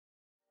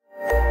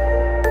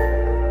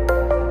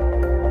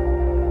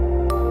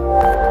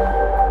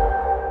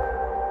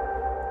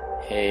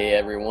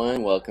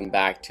welcome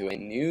back to a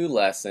new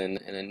lesson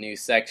and a new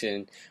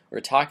section. We're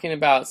talking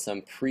about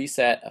some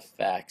preset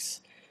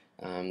effects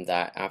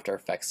that After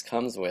Effects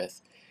comes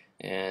with,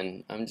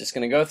 and I'm just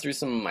going to go through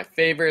some of my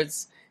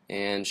favorites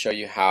and show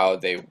you how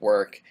they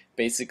work.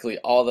 Basically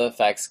all the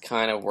effects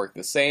kind of work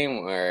the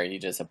same, where you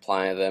just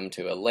apply them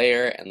to a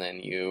layer and then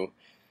you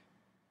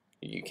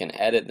can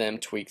edit them,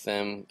 tweak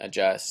them,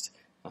 adjust,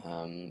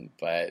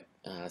 but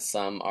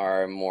some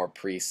are more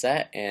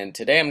preset, and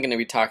today I'm going to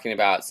be talking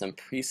about some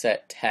preset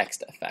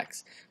text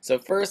effects. So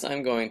first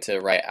I'm going to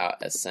write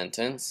out a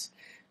sentence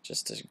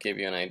just to give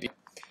you an idea.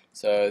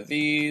 So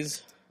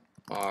these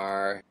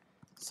are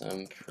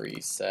some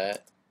preset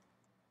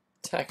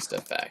text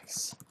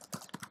effects.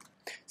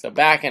 So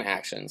back in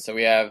action. So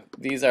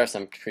these are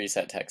some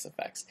preset text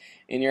effects.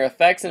 In your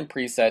effects and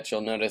presets,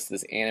 you'll notice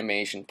this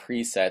animation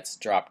presets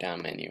drop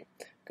down menu.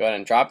 Go ahead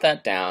and drop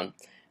that down,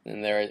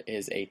 and there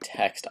is a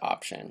text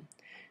option.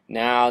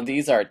 Now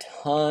these are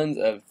tons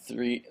of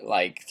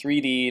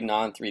 3D,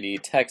 non-3D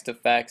text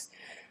effects.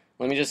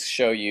 Let me just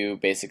show you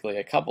basically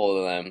a couple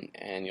of them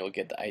and you'll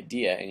get the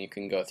idea, and you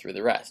can go through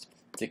the rest.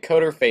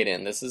 Decoder fade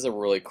in. This is a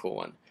really cool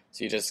one.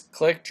 So you just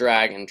click,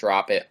 drag, and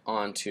drop it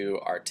onto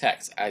our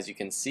text. As you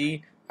can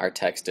see, our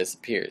text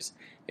disappears.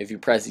 If you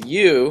press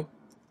U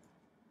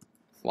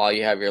while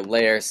you have your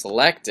layer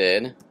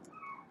selected,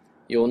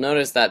 you will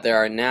notice that there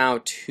are now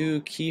two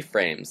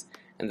keyframes,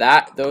 and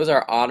those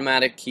are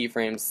automatic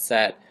keyframes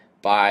set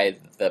by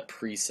the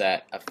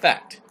preset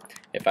effect.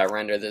 If I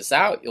render this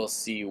out, you'll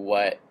see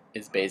what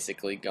is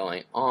basically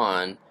going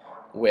on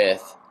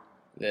with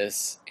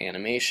this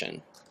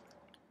animation.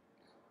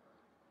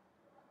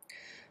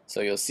 So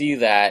you'll see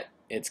that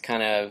it's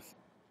kind of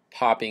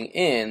popping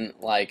in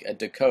like a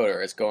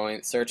decoder.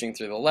 It's searching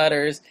through the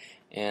letters,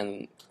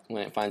 and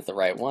when it finds the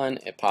right one,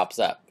 it pops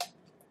up.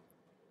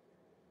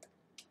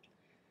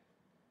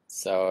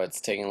 So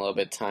it's taking a little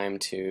bit of time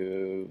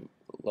to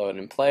load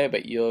and play,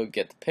 but you'll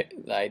get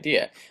the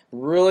idea.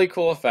 Really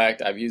cool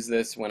effect. I've used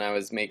this when I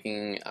was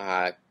making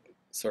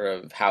sort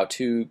of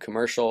how-to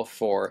commercial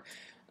for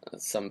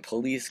some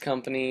police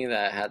company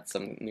that had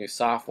some new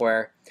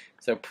software.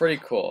 So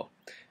pretty cool.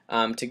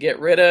 To get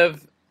rid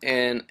of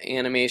an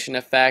animation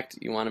effect,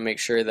 you want to make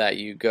sure that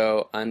you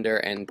go under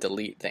and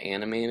delete the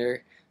animator.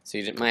 So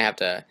you might have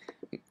to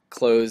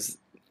close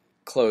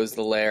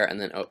the layer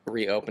and then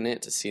reopen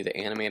it to see the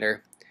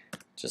animator.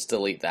 Just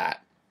delete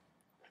that.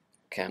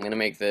 Okay, I'm going to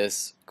make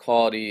this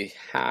quality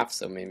half,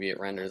 so maybe it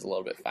renders a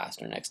little bit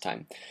faster next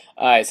time.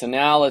 Alright, so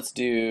now let's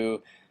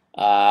do,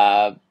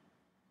 we'll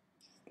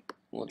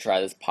try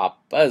this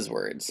pop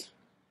buzzwords.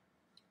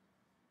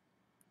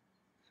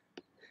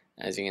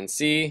 As you can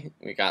see,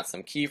 we got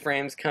some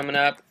keyframes coming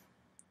up.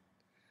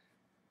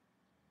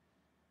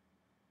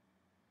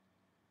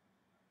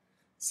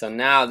 So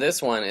now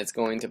this one, it's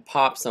going to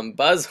pop some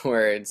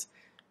buzzwords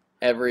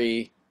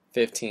every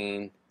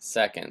 15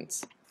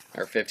 seconds,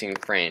 or 15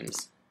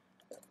 frames.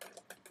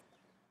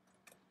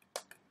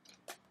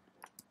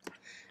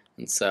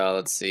 And so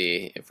let's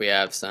see, if we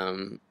have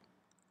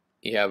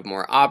you have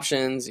more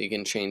options. You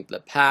can change the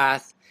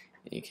path.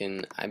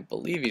 I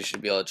believe you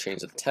should be able to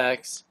change the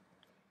text.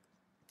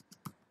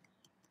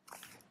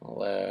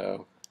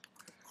 Hello.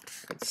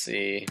 Let's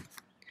see.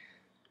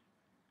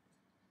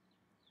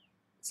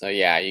 So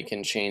yeah, you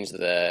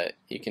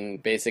can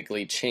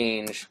basically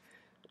change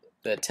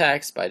the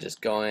text by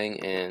just going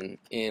in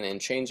and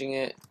changing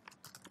it.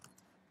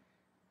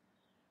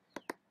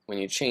 When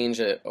you change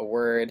a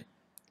word,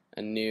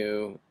 a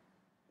new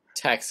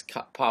text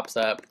pops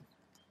up,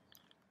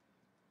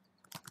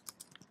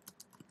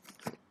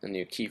 a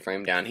new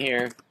keyframe down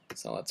here.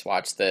 So let's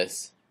watch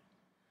this.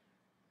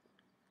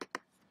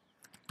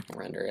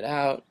 Render it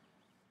out.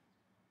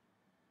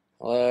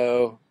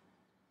 Hello.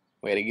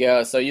 Way to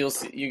go. So you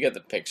get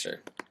the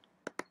picture.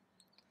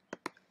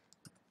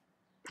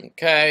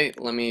 Okay,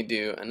 let me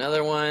do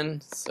another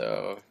one.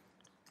 So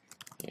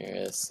here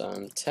is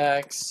some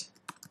text.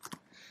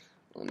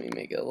 Let me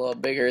make it a little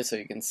bigger so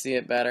you can see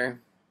it better.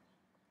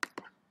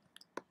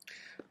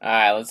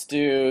 Alright, let's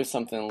do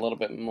something a little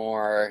bit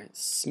more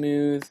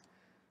smooth.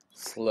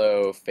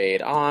 Slow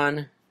fade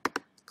on.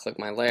 Click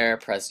my layer,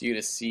 press U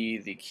to see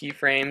the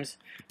keyframes,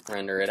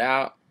 render it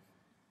out.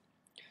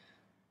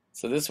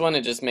 So this one,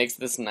 it just makes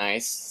this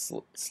nice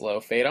slow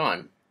fade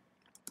on.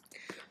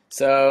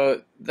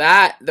 So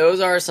those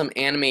are some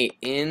animate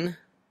in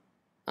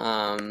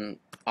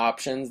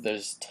options.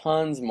 There's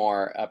tons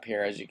more up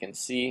here, as you can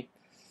see.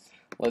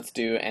 Let's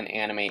do an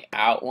animate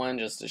out one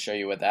just to show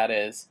you what that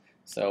is.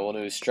 So we'll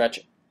do stretch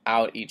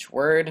out each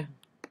word.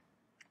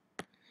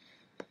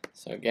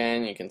 So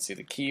again, you can see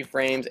the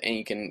keyframes, and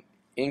you can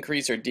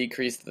increase or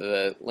decrease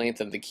the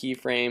length of the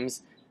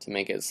keyframes to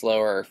make it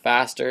slower or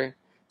faster.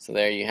 So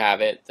there you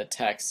have it, the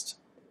text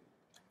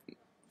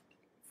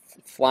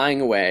flying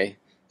away,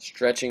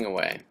 stretching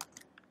away.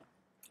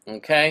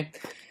 Okay,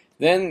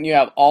 then you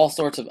have all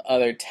sorts of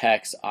other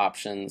text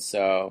options.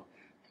 So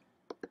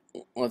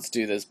let's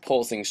do this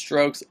pulsing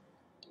strokes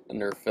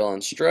under fill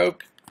and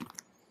stroke.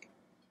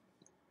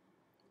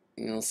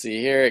 You'll see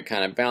here it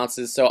kind of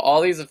bounces. So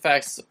all these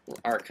effects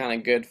are kind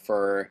of good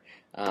for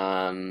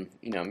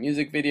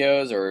music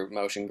videos or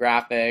motion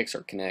graphics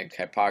or kinetic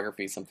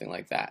typography, something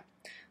like that.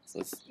 So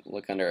let's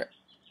look under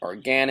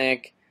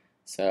organic.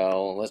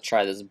 So let's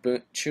try this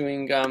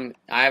chewing gum.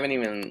 I haven't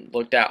even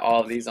looked at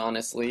all of these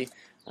honestly,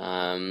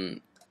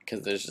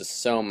 because there's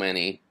just so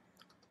many.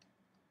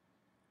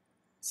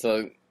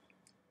 So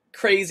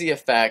crazy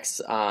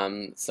effects.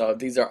 So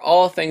these are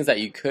all things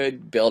that you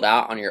could build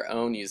out on your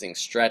own using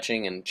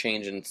stretching and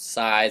changing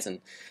size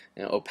and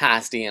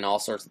opacity and all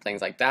sorts of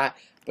things like that.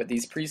 But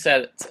these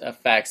preset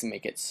effects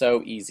make it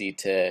so easy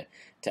to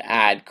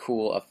add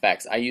cool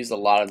effects. I use a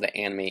lot of the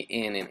animate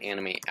in and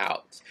animate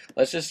out.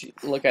 Let's just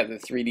look at the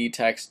 3D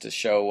text to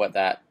show what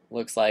that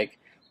looks like.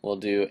 We'll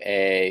do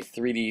a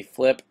 3D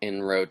flip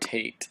in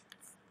rotate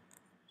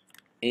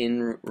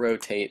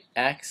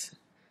X.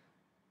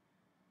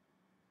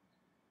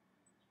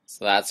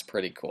 So that's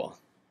pretty cool.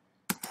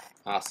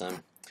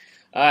 Awesome.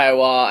 Alright,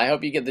 well, I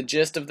hope you get the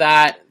gist of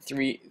that.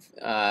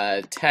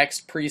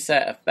 Text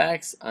preset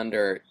effects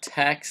under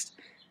text,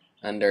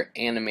 under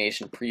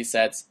animation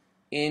presets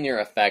in your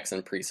effects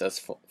and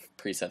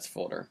presets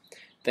folder.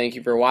 Thank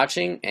you for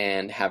watching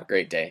and have a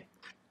great day.